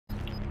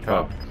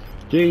Oh,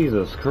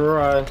 Jesus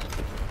Christ.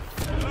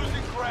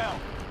 Losing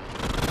ground.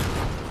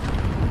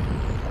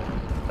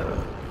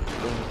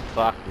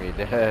 Fuck me,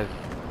 Dad.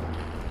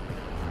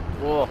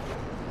 Whoa.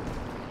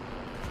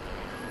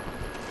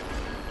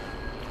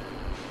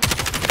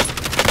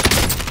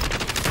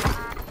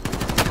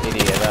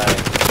 Idiot,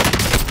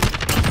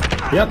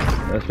 Yep,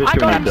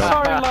 especially when I'm you're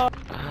sorry, Lord.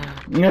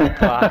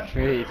 Fuck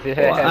me,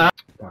 Dad.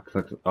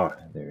 Fuck, oh,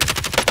 there he is.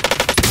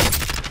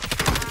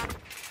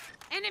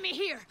 Enemy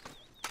here.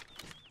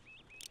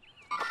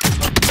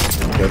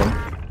 Killed him.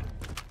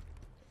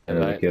 And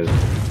Hello. there's a kid.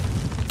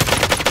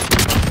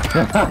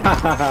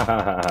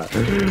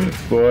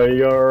 Boy,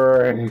 you're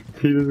right.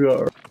 He just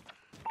got.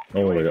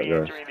 Oh my god, guys.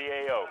 Entering the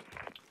AO.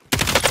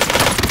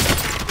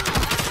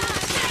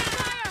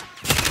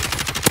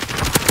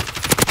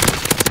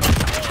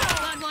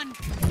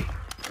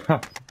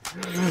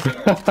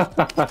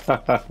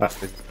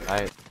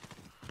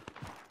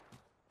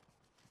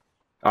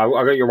 I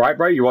got your right,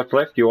 bro. You watch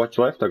left. You watch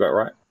left. I got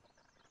right.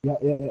 Yeah.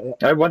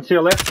 Hey, one to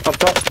your left, up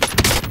top.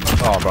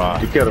 Oh, bro.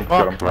 You killed him.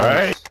 Got him.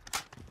 Right.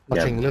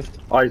 Yeah. Left.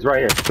 Oh, he's right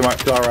here. To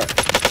our right.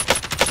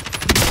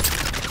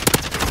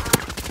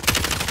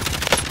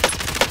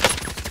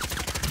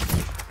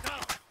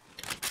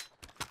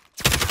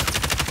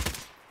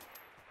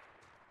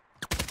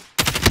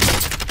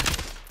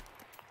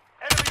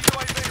 Enemy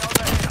UAV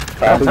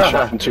overhead. I've been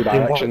shot from two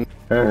directions.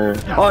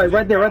 Oh,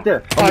 right there, right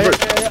there. On the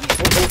bridge.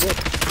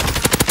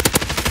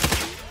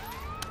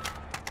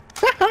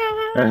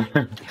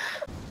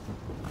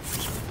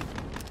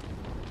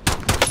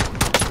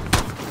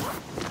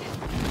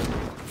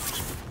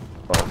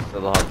 Oh,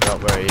 still a hot drop.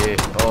 Where are you?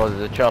 Oh,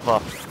 there's a chopper.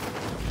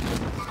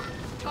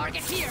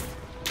 Target here.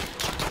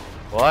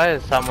 Why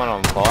is someone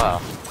on fire?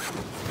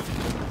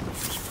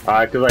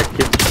 Cause like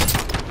kids.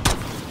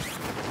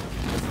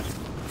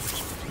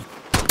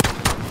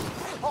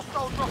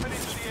 Hostile dropping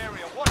into the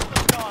area. Watch the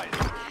skies.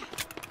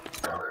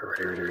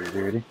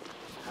 Ready.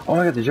 Oh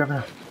my god, they're jumping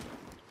out.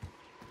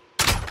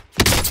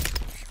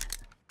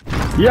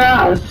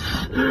 Yes!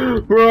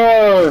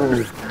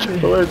 Bro!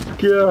 Let's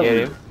go! Get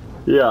him.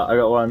 Yeah, I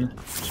got one.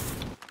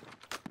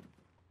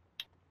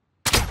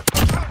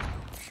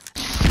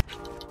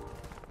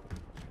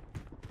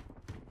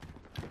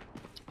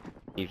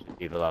 Keeps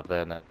people up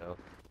there in that hill.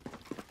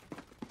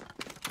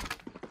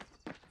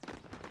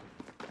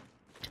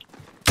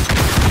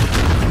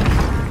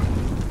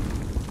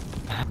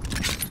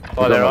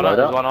 Oh, they're on it.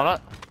 There's one on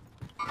it.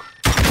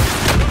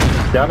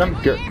 Down him.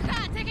 Good.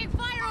 Taking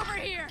fire over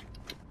here.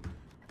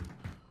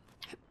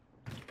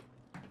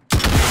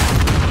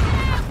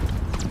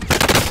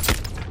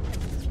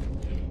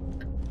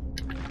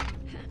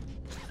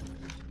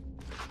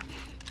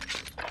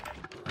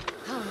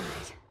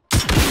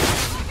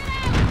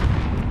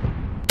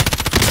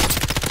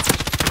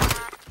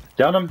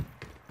 Down him.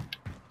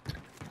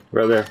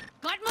 Right there.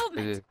 Got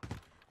movement.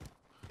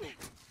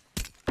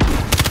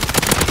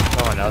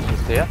 Someone else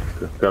is here.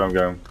 Got him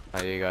going.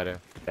 Oh, you got him.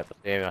 Yep,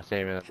 I see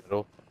him in the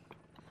middle.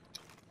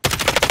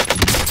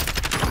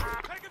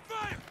 Taking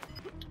fire.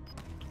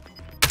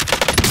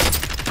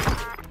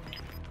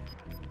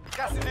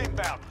 Gas is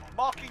inbound.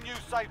 Marking new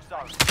safe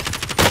zone.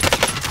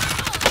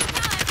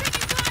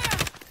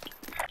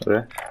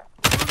 There.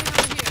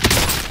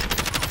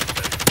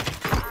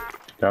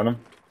 Down him.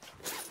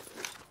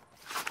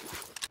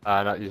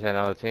 Not using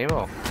another team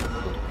or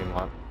team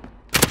one?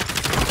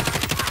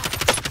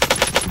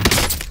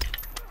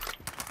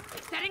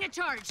 Setting a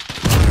charge.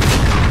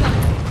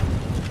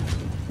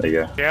 There you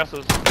go.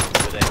 Gases.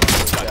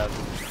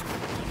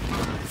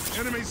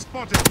 Enemy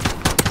spotted.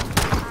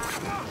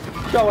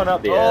 Going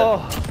up the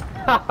Oh!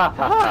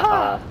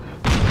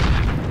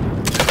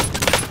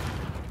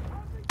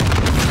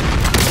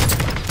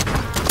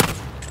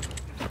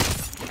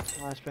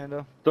 Nice,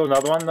 Pando. Still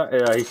another one.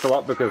 Yeah, he's still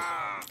up because.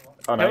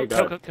 Oh no, he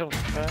died. Kill.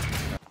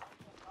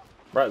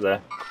 Right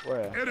there.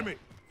 Where? Enemy.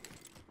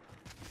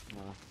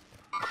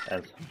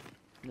 And...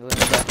 You're letting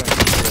me back on the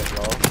shit,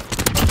 lol.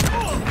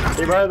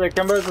 Hey bro, the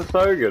combos are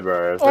so good,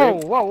 bro. Oh,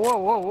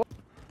 whoa.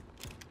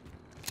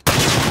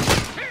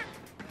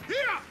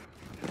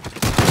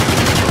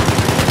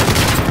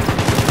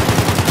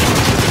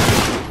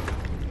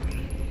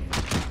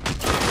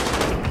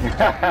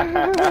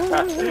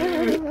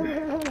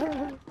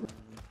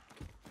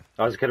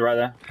 Oh, there's a kid right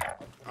there.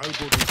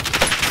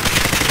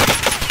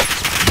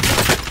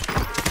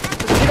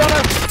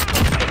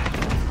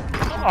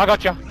 I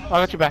got you. I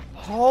got you back.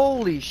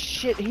 Holy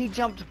shit, he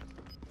jumped.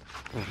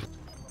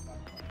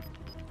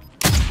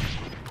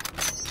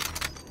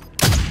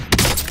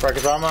 Break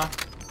his armor.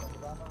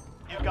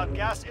 You've got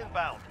gas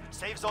inbound.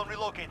 Safe zone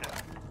relocated.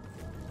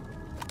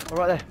 Oh,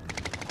 right there.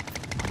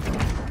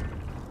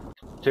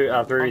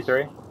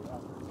 3v3.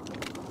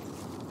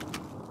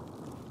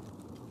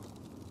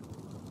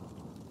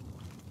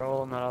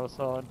 Roll on that other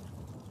side.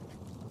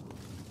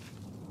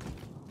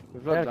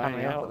 We've got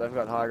zoning out, but they've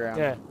got high ground.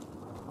 Yeah.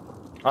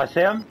 I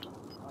see him.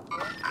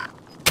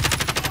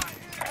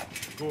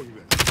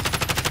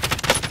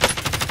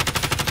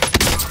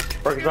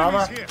 Broke his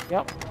armor.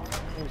 Yep.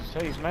 He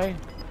sees me.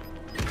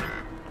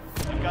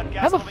 You've got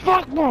gas How the moving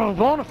fuck in. was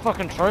I on a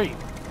fucking tree?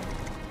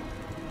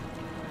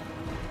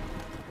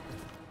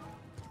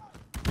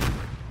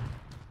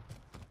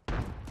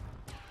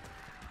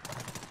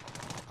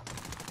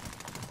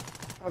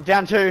 I'm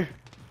down 2.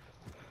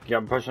 Yeah,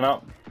 I'm pushing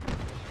up.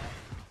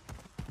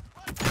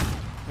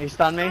 He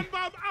stunned me.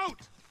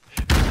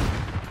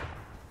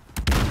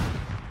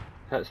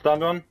 Hit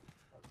stunned one.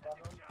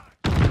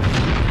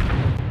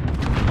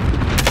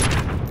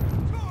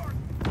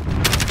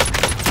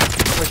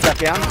 Push back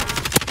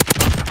down.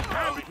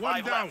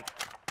 One down.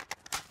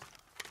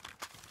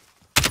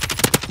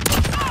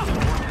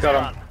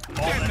 Got him.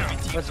 All enemy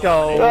teams Let's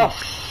go.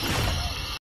 Ugh.